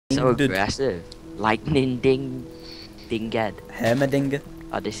So aggressive. Lightning ding. Dinged. Hemmerdinge.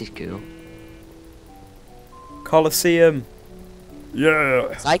 Oh, this is cool. Coliseum. Yeah.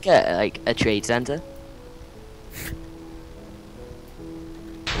 It's like a trade center.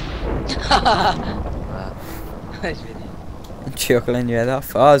 Wow. Nice video. I'm chuckling your head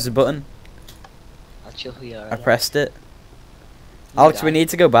off. Oh, there's a button. I'll chuckle you I already. pressed it. Alex, we need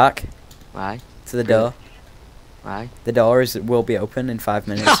to go back Why? to the door. Why? The door will be open in 5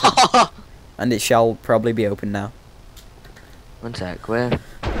 minutes. And it shall probably be open now. One sec. Where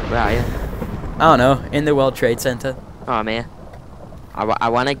are you? I don't know. In the World Trade Center. Oh, I'm here. I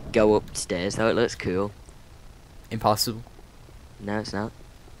want to go upstairs though. It looks cool. Impossible. No, it's not.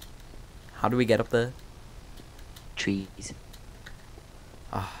 How do we get up there? Trees.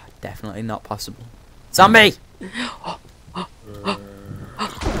 Ah, definitely not possible. Zombie!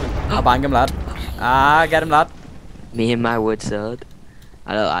 I'll bang him, lad. Ah, get him, lad. Me and my wood sword.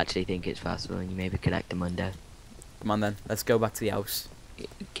 I don't actually think it's possible, and you maybe collect them under Come on then. Let's go back to the house.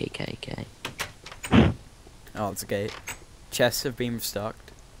 KKK. Oh, it's a gate. Chests have been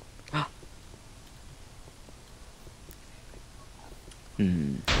restocked.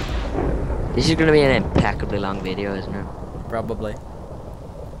 This is gonna be an impeccably long video, isn't it? Probably.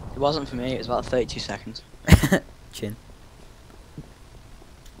 It wasn't for me, it was about 32 seconds. Chin.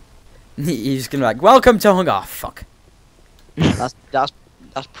 You're just gonna be like, welcome to Hung. Oh, fuck. That's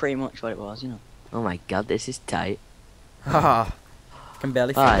pretty much what it was, you know. Oh my god, this is tight. Ah, can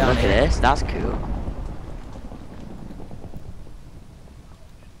barely fit Alright, down look here. at this. That's cool.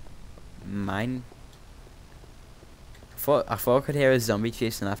 Mine. I thought I could hear a zombie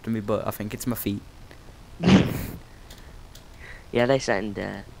chasing after me, but I think it's my feet. Yeah, they sound.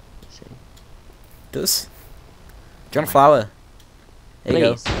 See. Does? Do you want a flower? There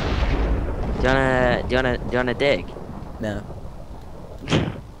you Please. Do you wanna dig? go. No.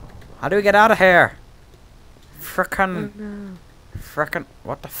 How do we get out of here? Frickin'. Frickin'.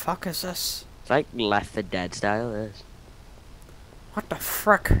 What the fuck is this? It's like Left 4 Dead style. This. What the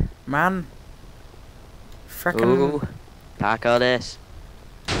frick, man? Frickin'. Ooh, pack all this.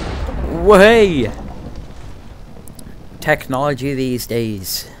 Way! Technology these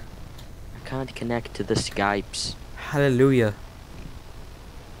days. I can't connect to the Skypes. Hallelujah.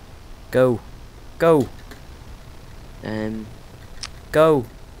 Go. Go. Go.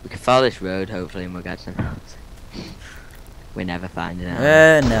 We can follow this road, hopefully, and we'll get some house. We never find it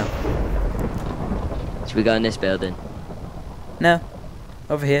out. No. Should we go in this building? No.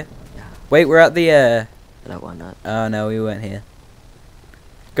 Over here. Wait, we're at the, I don't want that. Oh, no, we weren't here.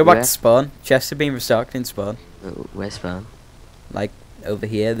 Go back Where? to spawn. Chests have been restocked in spawn. Oh, where's fun? Like, over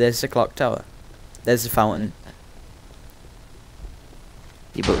here. There's the clock tower. There's the fountain.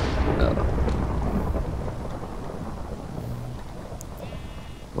 You both. Oh.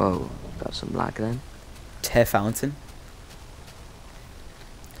 Whoa, got some lag then. Tear fountain.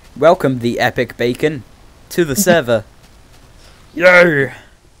 Welcome the epic bacon to the server. Yo!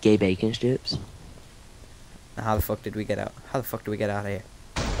 Gay bacon strips. How the fuck did we get out? How the fuck do we get out of here?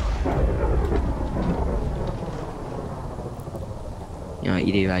 You know what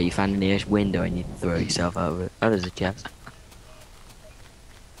you do, right? You find the nearest window and you throw yourself over it. Oh, there's a chest.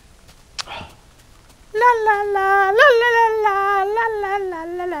 La la la la la la la la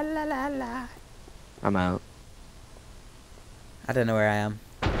la la la la la. I'm out. I don't know where I am.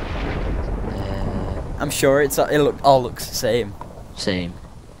 I'm sure it all looks the same. Same.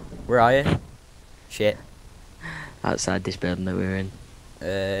 Where are you? Shit. Outside this building that we're in.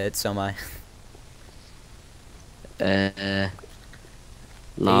 It's on my.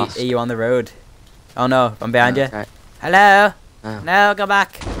 Lost. Are you on the road? Oh no, I'm behind No, you. right. Hello. Oh. No, go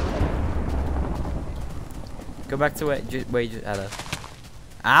back. Go back to where you just. Hello.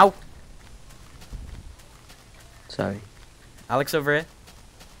 Ow. Sorry. Alex over here.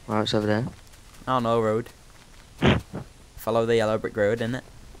 What's over there? Oh no, road. Follow the yellow brick road, innit?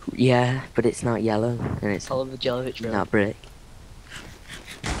 Yeah, but it's not yellow and it's Follow the Jellovich road. not brick.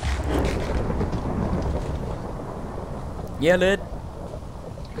 Yeah, lid.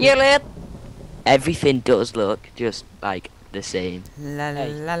 Yeah, lad. Everything does look just like the same. La la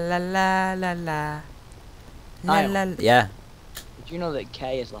Hey. la la la la la. La Niall. la. Yeah, Did you know that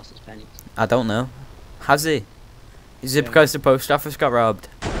Kay has lost his pennies? I don't know. Has he? Is it Yeah. because the post office got robbed?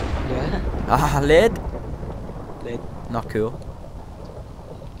 Yeah. Ah, lid. Lid. Not cool.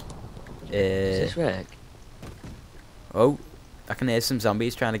 Is this Rick? Oh, I can hear some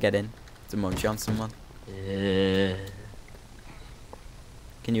zombies trying to get in to munch on someone.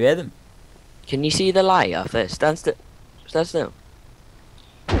 Can you hear them? Can you see the light off this? Stand still. Stand still.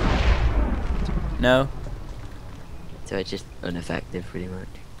 No. So it's just ineffective, pretty much.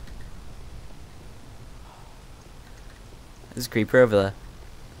 There's a creeper over there.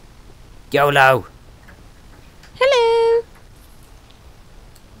 YOLO! Hello.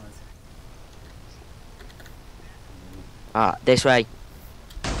 Ah, this way.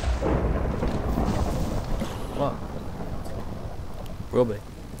 What? Will be,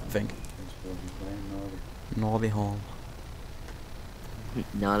 I think. Naughty hole.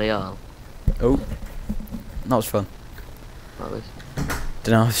 Gnarly all. Oh. That was fun. What was?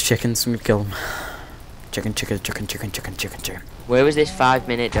 Dunno, it's chickens, I'm gonna kill them. Chicken, chicken, chicken, chicken, chicken, chicken, chicken. Where was this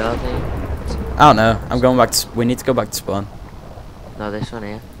 5-minute door thing? I don't know, I'm going back to, we need to go back to spawn. No, this one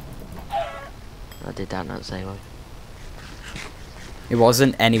here. I did that, not the same one. It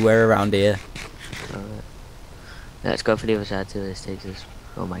wasn't anywhere around here. Alright. Let's go for the other side till this takes us.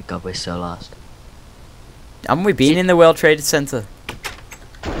 Oh my god, we're so lost. Haven't we been in the World Trade Center?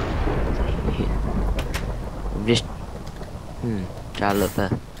 I'm just... try to look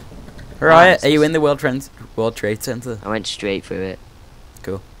for... Right, are you in the World Trade Center? I went straight through it.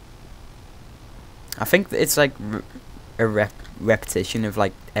 Cool. I think it's like a repetition of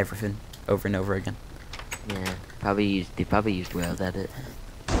like everything over and over again. Yeah, they probably used World Edit.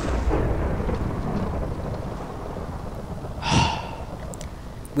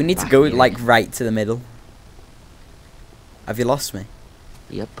 We need to go like right to the middle. Have you lost me?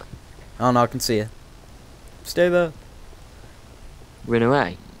 Yep. Oh no, I can see you. Stay there. Run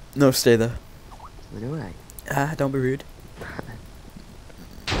away. No, stay there. Run away. Ah, don't be rude.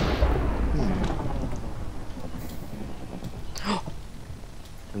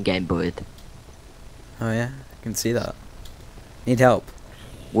 I'm getting buttered. Oh yeah, I can see that. Need help.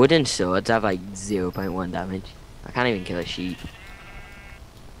 Wooden swords have like 0.1 damage. I can't even kill a sheep.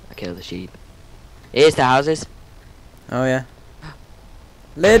 I kill the sheep. Here's the houses. Oh yeah.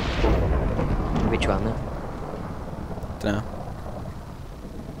 Lid. Which one though? Dunno.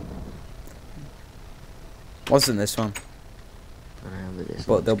 Wasn't this one? I don't know, but this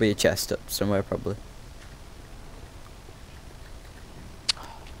But one. there'll be a chest up somewhere probably.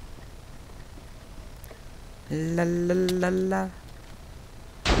 La la la la.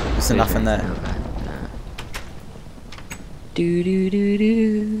 There's nothing there. Okay. Do do do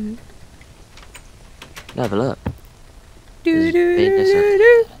do. Level up. Do do Business up.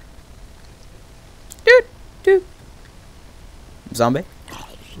 do do do. Zombie.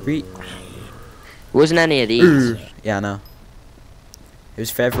 Re. Wasn't any of these. Yeah, I know. It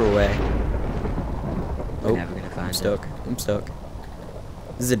was further away. We're never gonna find I'm stuck. I'm stuck.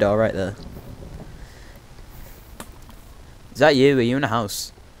 There's a door right there. Is that you? Are you in a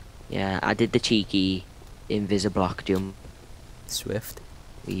house? Yeah, I did the cheeky invisiblock jump. Swift.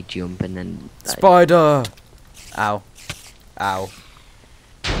 We jump and then like, Spider! Ow. Ow.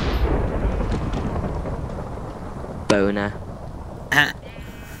 boner.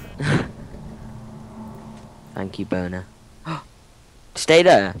 Thank you, boner. Stay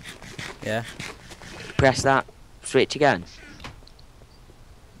there. Yeah. Press that. Switch again.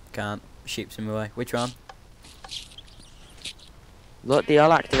 Can't. Sheep's in my way. Which one? Look, they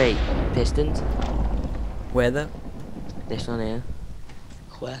all activate pistons. Where though? This one here.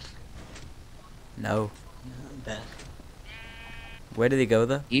 Clef. No. Beth. Where did they go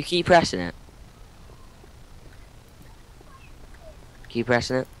though? You keep pressing it. Keep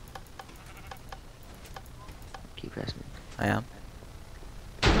pressing it. Keep pressing it. I am.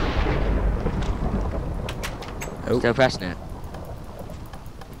 Oh. Still pressing it.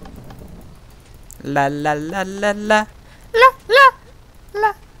 La la la la la. La la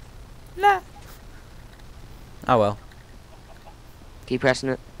la la. Oh well. Keep pressing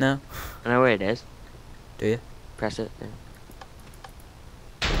it. No. I know where it is. Do you? Press it. Yeah.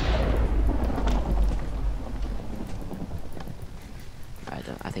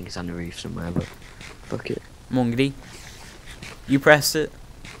 I think it's on the roof somewhere, but fuck it. Mungedy. You pressed it.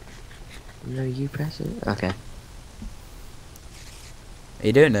 No, you press it. Okay. Are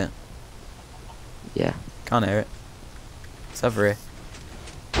you doing it? Yeah. Can't hear it. It's over here.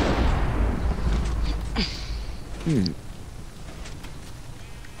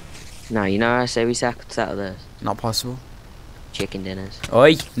 No, you know how I say we settle this? Not possible. Chicken dinners.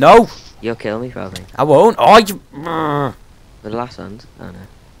 Oi! No! You'll kill me probably. I won't. Oh, you. The last ones? I don't know.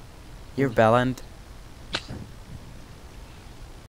 You're a bell end.